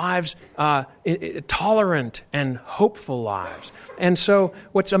lives tolerant and hopeful lives. And so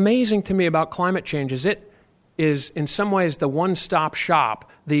what's amazing to me about climate change is it is in some ways the one-stop shop,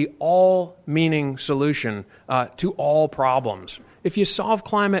 the all-meaning solution to all problems. If you solve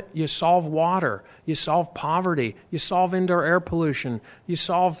climate, you solve water, you solve poverty, you solve indoor air pollution, you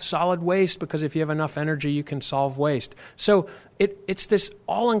solve solid waste, because if you have enough energy, you can solve waste. So it's this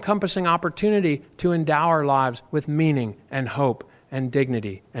all-encompassing opportunity to endow our lives with meaning and hope and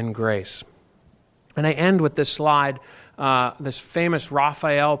dignity and grace. And I end with this slide, this famous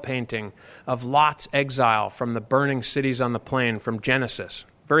Raphael painting of Lot's exile from the burning cities on the plain from Genesis.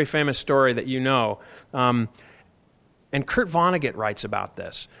 Very famous story that you know. And Kurt Vonnegut writes about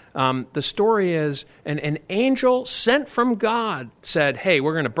this. The story is an angel sent from God said, hey,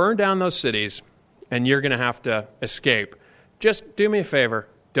 we're going to burn down those cities and you're going to have to escape. Just do me a favor,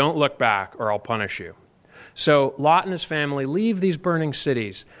 don't look back or I'll punish you. So Lot and his family leave these burning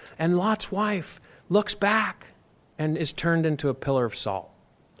cities, and Lot's wife looks back and is turned into a pillar of salt.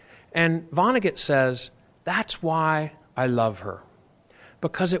 And Vonnegut says, that's why I love her,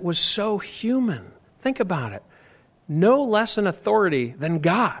 because it was so human. Think about it. No less an authority than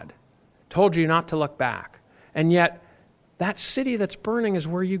God told you not to look back. And yet, that city that's burning is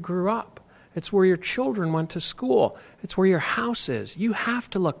where you grew up. It's where your children went to school. It's where your house is. You have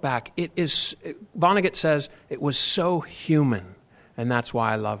to look back. Vonnegut says, it was so human, and that's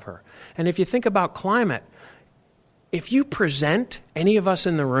why I love her. And if you think about climate, if you present any of us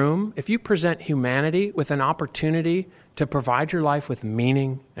in the room, if you present humanity with an opportunity to provide your life with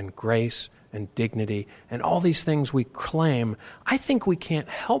meaning and grace and dignity and all these things we claim, I think we can't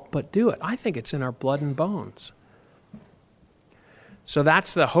help but do it. I think it's in our blood and bones. So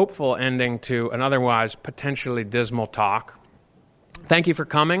that's the hopeful ending to an otherwise potentially dismal talk. Thank you for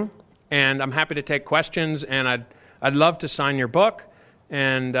coming, and I'm happy to take questions, and I'd love to sign your book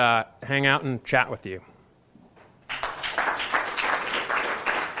and hang out and chat with you.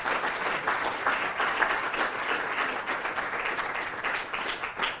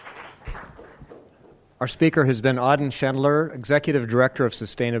 Our speaker has been Auden Schendler, Executive Director of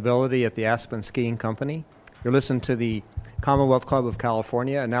Sustainability at the Aspen Skiing Company. You're listening to the Commonwealth Club of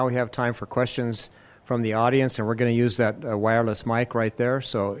California, and now we have time for questions from the audience, and we're going to use that wireless mic right there.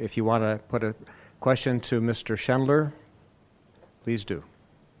 So if you want to put a question to Mr. Schendler, please do.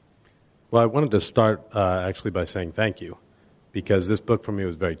 Well, I wanted to start actually by saying thank you, because this book for me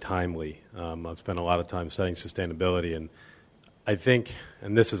was very timely. I've spent a lot of time studying sustainability, and I think,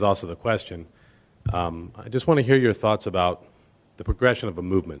 and this is also the question, I just want to hear your thoughts about the progression of a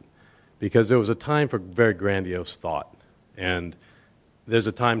movement, because there was a time for very grandiose thought, and there's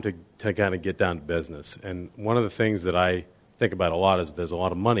a time to kind of get down to business. And one of the things that I think about a lot is there's a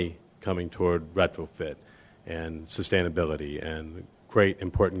lot of money coming toward retrofit and sustainability and great,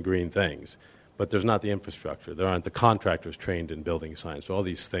 important green things, but there's not the infrastructure. There aren't the contractors trained in building science. So all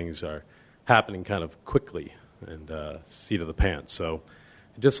these things are happening kind of quickly and seat of the pants. So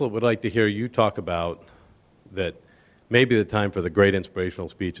I just would like to hear you talk about that maybe the time for the great inspirational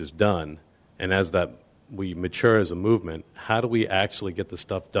speech is done, and as that we mature as a movement, how do we actually get the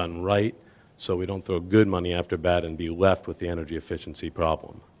stuff done right so we don't throw good money after bad and be left with the energy efficiency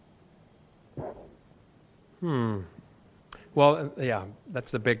problem? Well, yeah,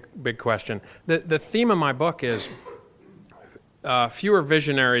 that's the big question. The theme of my book is fewer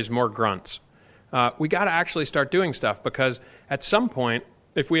visionaries, more grunts. We got to actually start doing stuff, because at some point,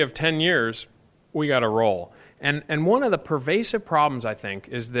 if we have 10 years, we got to roll. And one of the pervasive problems, I think,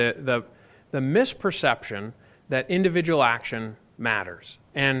 is the misperception that individual action matters.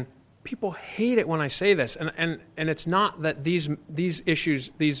 And people hate it when I say this. And it's not that these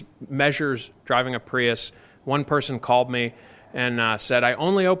issues, these measures, driving a Prius, one person called me and said, I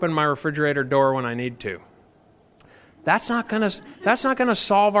only open my refrigerator door when I need to. That's not going to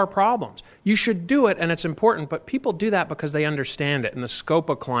solve our problems. You should do it, and it's important, but people do that because they understand it, and the scope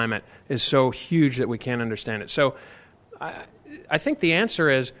of climate is so huge that we can't understand it. So I think the answer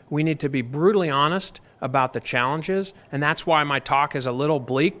is we need to be brutally honest about the challenges, and that's why my talk is a little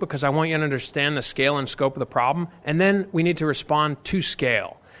bleak, because I want you to understand the scale and scope of the problem, and then we need to respond to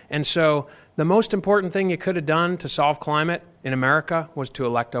scale. And so the most important thing you could have done to solve climate in America was to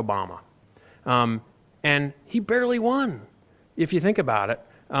elect Obama. And he barely won, if you think about it.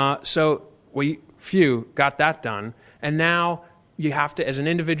 So few got that done. And now you have to, as an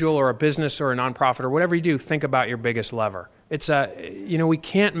individual or a business or a nonprofit or whatever you do, think about your biggest lever. It's we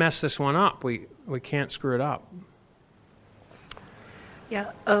can't mess this one up. We can't screw it up.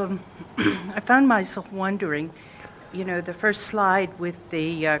 Yeah, I found myself wondering, the first slide with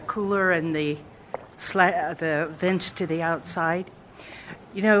the cooler and the vents to the outside.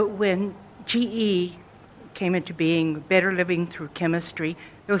 When GE came into being, Better Living Through Chemistry,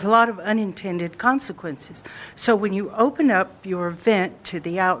 there was a lot of unintended consequences. So when you open up your vent to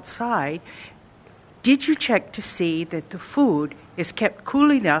the outside, did you check to see that the food is kept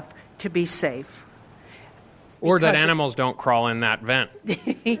cool enough to be safe? Or that animals don't crawl in that vent.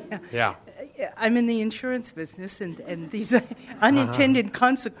 Yeah. I'm in the insurance business, and these unintended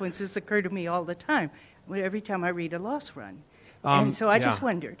consequences occur to me all the time, every time I read a loss run. And so I just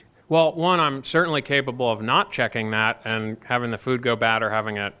wondered. Well, one, I'm certainly capable of not checking that and having the food go bad or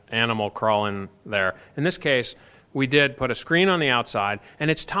having an animal crawl in there. In this case, we did put a screen on the outside, and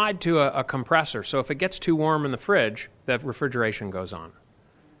it's tied to a compressor. So if it gets too warm in the fridge, the refrigeration goes on.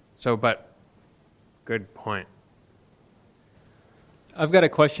 But good point. I've got a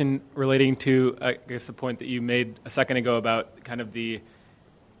question relating to, I guess, the point that you made a second ago about kind of the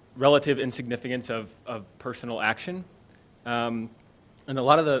relative insignificance of personal action. And a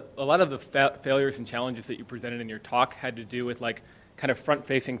lot of the failures and challenges that you presented in your talk had to do with kind of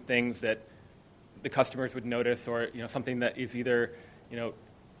front-facing things that the customers would notice, or something that is either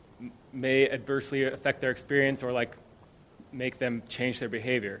may adversely affect their experience or make them change their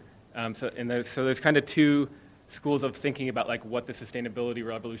behavior. So there's kind of two schools of thinking about what the sustainability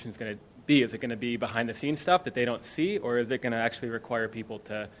revolution is going to be. Is it going to be behind-the-scenes stuff that they don't see, or is it going to actually require people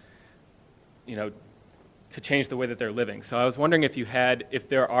to change the way that they're living? So I was wondering if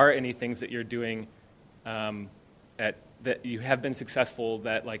there are any things that you're doing that you have been successful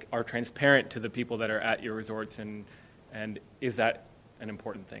that are transparent to the people that are at your resorts, and is that an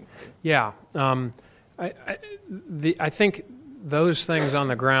important thing? Yeah, I think those things on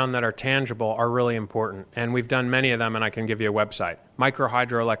the ground that are tangible are really important, and we've done many of them, and I can give you a website.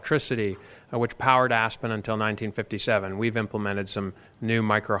 Microhydroelectricity, which powered Aspen until 1957. We've implemented some new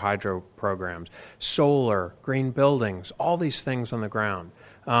microhydro programs. Solar, green buildings, all these things on the ground.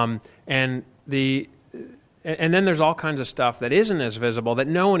 And then there's all kinds of stuff that isn't as visible, that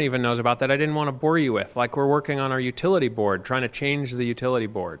no one even knows about, that I didn't want to bore you with. Like we're working on our utility board, trying to change the utility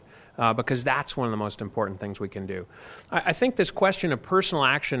board. Because that's one of the most important things we can do. I think this question of personal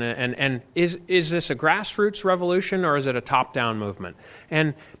action and is this a grassroots revolution or is it a top-down movement?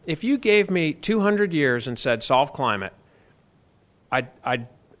 And if you gave me 200 years and said solve climate, I'd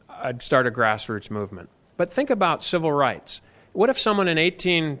start a grassroots movement. But think about civil rights. What if someone in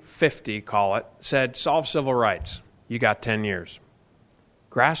 1850, call it, said solve civil rights? You got 10 years.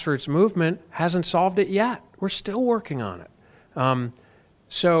 Grassroots movement hasn't solved it yet. We're still working on it.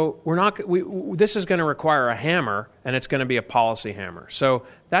 So this is going to require a hammer, and it's going to be a policy hammer. So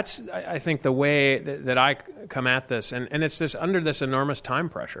that's, I think, the way that I come at this, and it's under this enormous time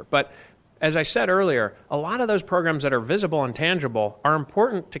pressure. But as I said earlier, a lot of those programs that are visible and tangible are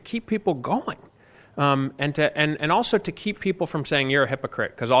important to keep people going, and also to keep people from saying you're a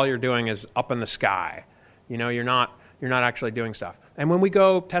hypocrite because all you're doing is up in the sky. You're not actually doing stuff. And when we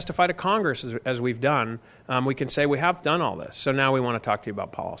go testify to Congress, as we've done, we can say we have done all this. So now we want to talk to you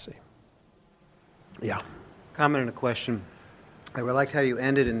about policy. Yeah. Comment and a question. I really liked how you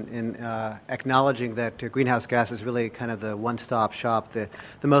ended in acknowledging that greenhouse gas is really kind of the one-stop shop, the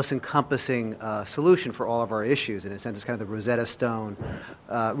most encompassing solution for all of our issues. In a sense, it's kind of the Rosetta Stone,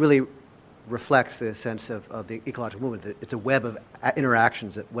 really reflects the sense of the ecological movement. It's a web of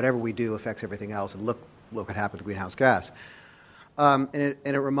interactions that whatever we do affects everything else, and look what happened to greenhouse gas. And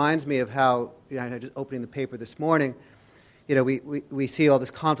it reminds me of how, just opening the paper this morning, we see all this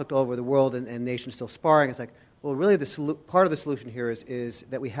conflict all over the world and nations still sparring. It's like, well, really part of the solution here is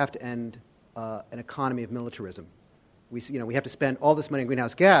that we have to end an economy of militarism. We have to spend all this money on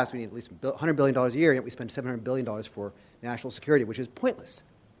greenhouse gas. We need at least $100 billion a year, yet we spend $700 billion for national security, which is pointless.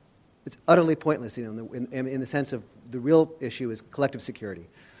 It's utterly pointless, in the sense of the real issue is collective security.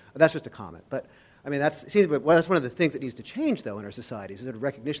 That's just a comment. But that's one of the things that needs to change, though, in our society, is a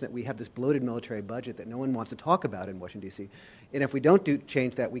recognition that we have this bloated military budget that no one wants to talk about in Washington, D.C. And if we don't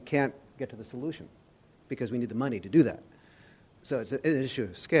change that, we can't get to the solution because we need the money to do that. So it's an issue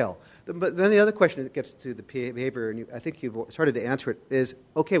of scale. But then the other question that gets to the behavior, and I think you've started to answer it, is,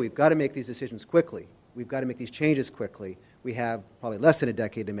 okay, we've got to make these decisions quickly. We've got to make these changes quickly. We have probably less than a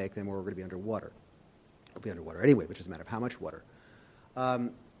decade to make them or we're going to be underwater. It'll be underwater anyway, which doesn't matter how much water.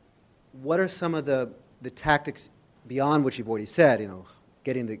 What are some of the tactics beyond what you've already said,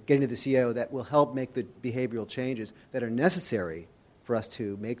 getting to the CEO that will help make the behavioral changes that are necessary for us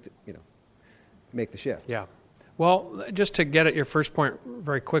to make the shift? Yeah. Well, just to get at your first point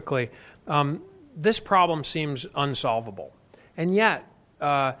very quickly, this problem seems unsolvable. And yet,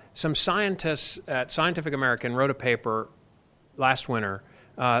 some scientists at Scientific American wrote a paper last winter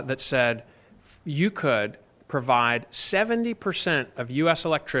that said you could provide 70% of U.S.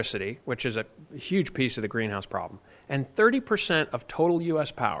 electricity, which is a huge piece of the greenhouse problem, and 30% of total U.S.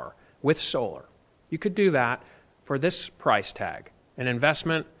 power with solar. You could do that for this price tag, an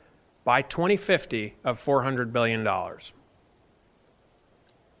investment by 2050 of $400 billion.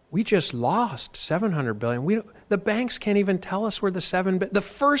 We just lost $700 billion. The banks can't even tell us where the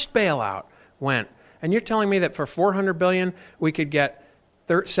first bailout went. And you're telling me that for $400 billion, we could get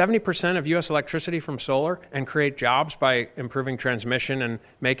 70% of U.S. electricity from solar and create jobs by improving transmission and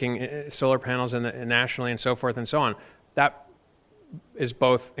making solar panels nationally and so forth and so on. That is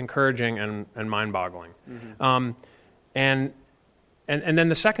both encouraging and mind-boggling. Mm-hmm. And then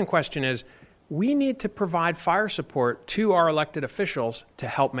the second question is, we need to provide fire support to our elected officials to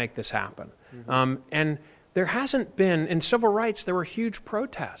help make this happen. Mm-hmm. And there hasn't been, in civil rights, there were huge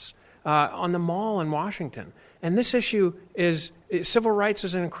protests on the Mall in Washington. And this issue civil rights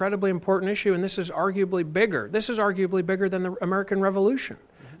is an incredibly important issue, and this is arguably bigger. This is arguably bigger than the American Revolution.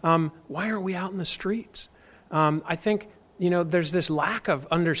 Why aren't we out in the streets? I think, there's this lack of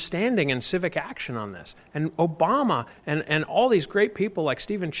understanding and civic action on this. And Obama and all these great people like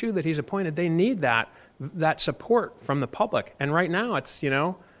Stephen Chu that he's appointed, they need that support from the public. And right now it's,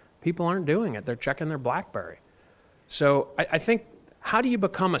 people aren't doing it. They're checking their BlackBerry. So I think, how do you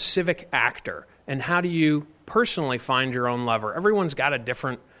become a civic actor? And how do you personally find your own lever? Everyone's got a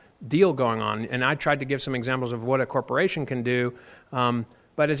different deal going on. And I tried to give some examples of what a corporation can do.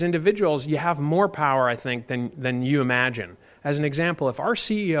 But as individuals, you have more power, I think, than you imagine. As an example, if our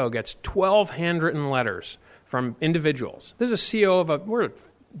CEO gets 12 handwritten letters from individuals, this is a CEO we're a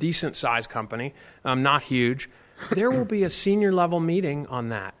decent-sized company, not huge, there will be a senior-level meeting on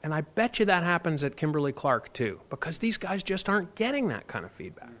that. And I bet you that happens at Kimberly-Clark, too, because these guys just aren't getting that kind of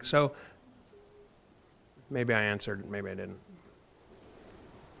feedback. So maybe I answered, maybe I didn't.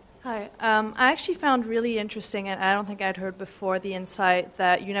 Hi. I actually found really interesting, and I don't think I'd heard before, the insight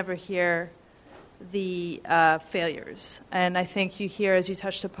that you never hear the failures. And I think you hear, as you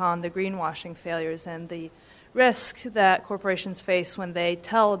touched upon, the greenwashing failures and the risk that corporations face when they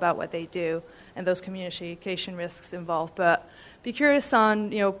tell about what they do and those communication risks involved. But be curious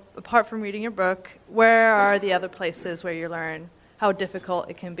on, apart from reading your book, where are the other places where you learn how difficult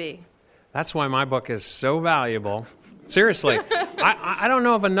it can be? That's why my book is so valuable. Seriously, I don't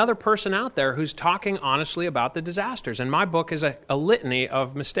know of another person out there who's talking honestly about the disasters. And my book is a litany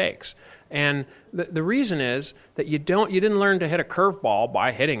of mistakes. And the reason is that you didn't learn to hit a curveball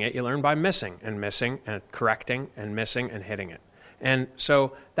by hitting it. You learn by missing and correcting and missing and hitting it. And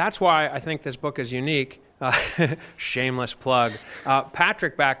so that's why I think this book is unique. Shameless plug.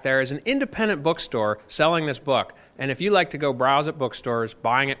 Patrick back there is an independent bookstore selling this book. And if you like to go browse at bookstores,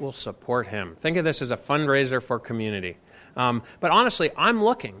 buying it will support him. Think of this as a fundraiser for community. But honestly, I'm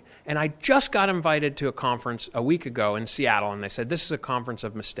looking. And I just got invited to a conference a week ago in Seattle, and they said, this is a conference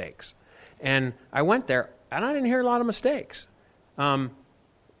of mistakes. And I went there, and I didn't hear a lot of mistakes.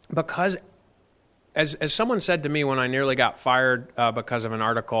 Because, as someone said to me when I nearly got fired because of an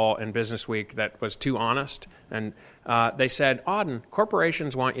article in Business Week that was too honest, and they said, Auden,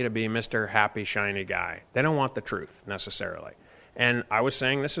 corporations want you to be Mr. Happy, Shiny Guy. They don't want the truth, necessarily. And I was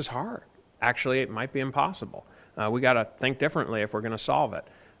saying, this is hard. Actually, it might be impossible. We got to think differently if we're going to solve it.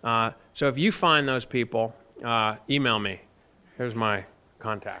 So if you find those people, email me. Here's my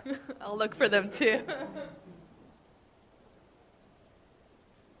contact. I'll look for them, too.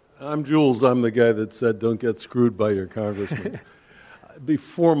 I'm Jules. I'm the guy that said, don't get screwed by your congressman.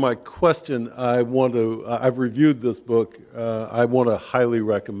 Before my question, I've reviewed this book. I want to highly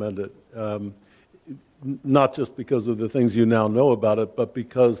recommend it, not just because of the things you now know about it, but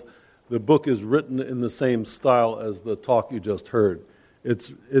because the book is written in the same style as the talk you just heard.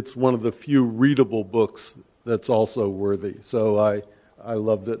 It's one of the few readable books that's also worthy. So I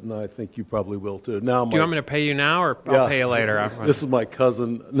loved it, and I think you probably will too. Now, do you want me to pay you now, or I'll pay you later? This is my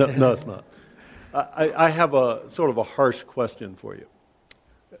cousin. No, it's not. I have a sort of a harsh question for you.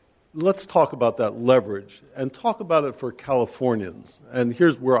 Let's talk about that leverage and talk about it for Californians. And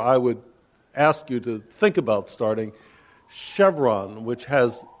here's where I would ask you to think about starting. Chevron, which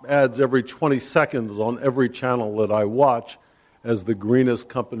has ads every 20 seconds on every channel that I watch, as the greenest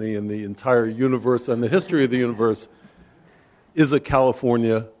company in the entire universe and the history of the universe, is a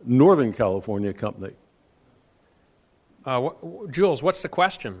Northern California company. Jules, what's the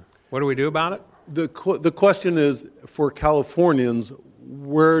question? What do we do about it? The question is, for Californians,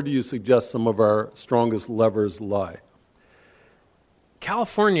 where do you suggest some of our strongest levers lie?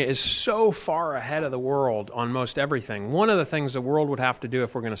 California is so far ahead of the world on most everything. One of the things the world would have to do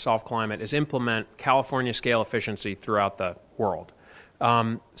if we're going to solve climate is implement California scale efficiency throughout the world.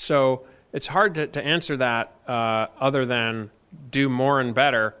 So it's hard to answer that other than do more and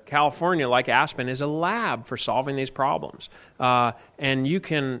better. California, like Aspen, is a lab for solving these problems. And you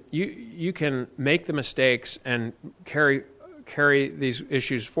can make the mistakes and carry these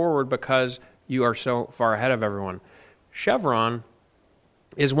issues forward because you are so far ahead of everyone. Chevron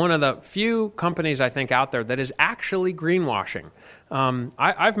is one of the few companies I think out there that is actually greenwashing.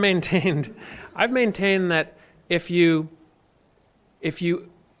 I've maintained that if you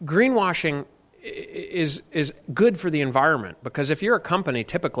greenwashing is good for the environment, because if you're a company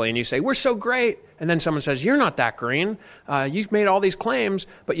typically and you say we're so great, and then someone says you're not that green, you've made all these claims,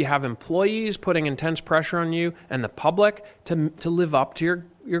 but you have employees putting intense pressure on you and the public to live up to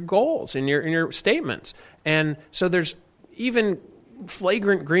your goals and your statements, and so there's even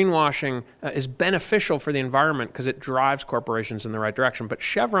flagrant greenwashing is beneficial for the environment because it drives corporations in the right direction. But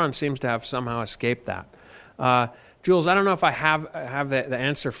Chevron seems to have somehow escaped that. Jules, I don't know if I have the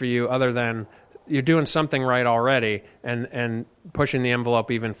answer for you other than you're doing something right already and pushing the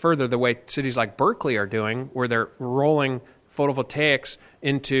envelope even further the way cities like Berkeley are doing, where they're rolling photovoltaics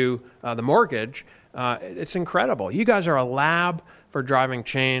into the mortgage. It's incredible. You guys are a lab for driving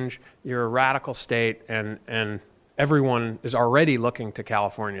change. You're a radical state, and everyone is already looking to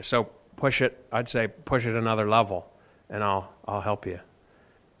California. So push it, I'd say push it another level, and I'll help you.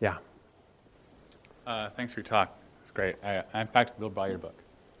 Yeah. Thanks for your talk. It's great. I in fact will buy your book.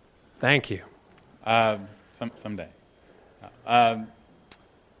 Thank you. Someday. I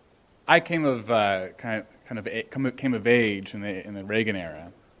came of came of age in the Reagan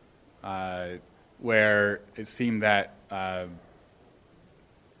era, where it seemed that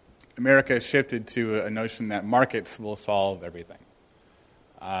America shifted to a notion that markets will solve everything.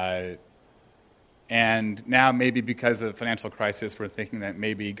 And now maybe because of the financial crisis, we're thinking that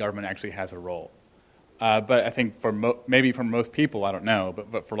maybe government actually has a role. But I think maybe for most people, I don't know,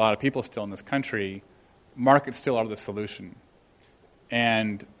 but for a lot of people still in this country, markets still are the solution.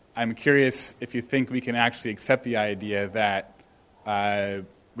 And I'm curious if you think we can actually accept the idea that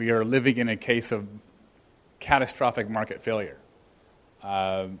we are living in a case of catastrophic market failure.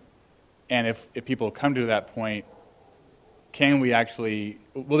 And if people come to that point, will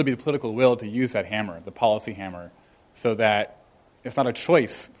there be the political will to use that hammer, the policy hammer, so that it's not a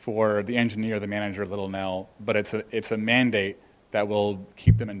choice for the engineer, the manager, Little Nell, but it's a mandate that will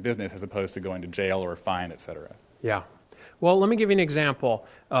keep them in business as opposed to going to jail or fined, et cetera? Yeah. Well, let me give you an example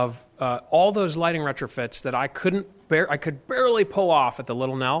of all those lighting retrofits that I could barely pull off at the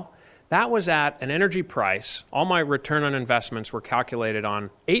Little Nell. That was at an energy price. All my return on investments were calculated on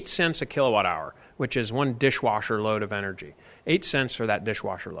 8 cents a kilowatt hour, which is one dishwasher load of energy. 8 cents for that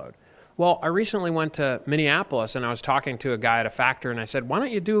dishwasher load. Well, I recently went to Minneapolis, and I was talking to a guy at a factory, and I said, why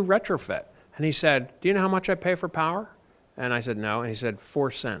don't you do retrofit? And he said, do you know how much I pay for power? And I said, no. And he said,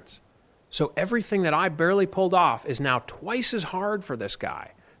 4 cents. So everything that I barely pulled off is now twice as hard for this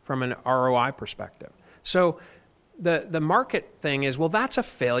guy from an ROI perspective. So the market thing is, well, that's a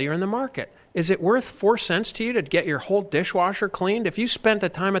failure in the market. Is it worth 4 cents to you to get your whole dishwasher cleaned? If you spent the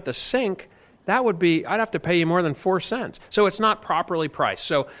time at the sink, I'd have to pay you more than 4 cents. So it's not properly priced.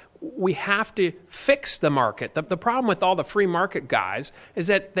 So we have to fix the market. The problem with all the free market guys is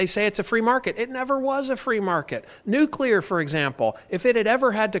that they say it's a free market. It never was a free market. Nuclear, for example, if it had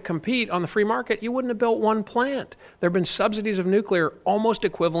ever had to compete on the free market, you wouldn't have built one plant. There have been subsidies of nuclear almost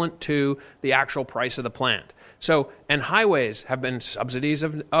equivalent to the actual price of the plant. So, and highways have been subsidies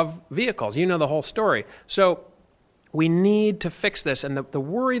of vehicles. You know the whole story. So we need to fix this. And the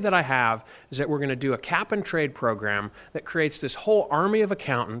worry that I have is that we're going to do a cap and trade program that creates this whole army of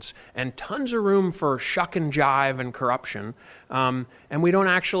accountants and tons of room for shuck and jive and corruption. And we don't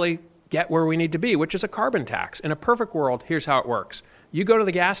actually get where we need to be, which is a carbon tax. In a perfect world, here's how it works. You go to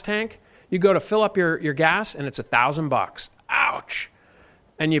the gas tank, you go to fill up your gas, and it's $1,000. Ouch!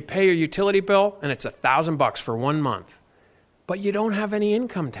 And you pay your utility bill, and it's $1,000 for 1 month. But you don't have any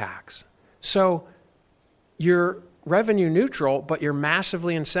income tax. So you're revenue neutral, but you're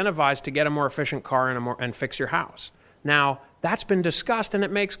massively incentivized to get a more efficient car and fix your house. Now, that's been discussed, and it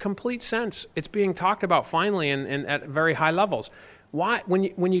makes complete sense. It's being talked about finally and at very high levels. Why,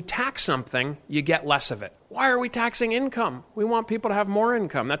 when you tax something, you get less of it. Why are we taxing income? We want people to have more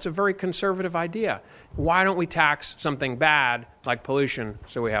income. That's a very conservative idea. Why don't we tax something bad like pollution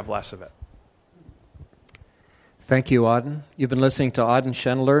so we have less of it? Thank you, Auden. You've been listening to Auden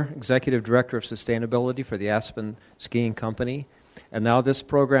Schendler, Executive Director of Sustainability for the Aspen Skiing Company. And now this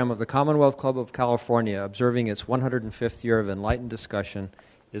program of the Commonwealth Club of California, observing its 105th year of enlightened discussion,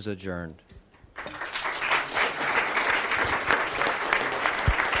 is adjourned.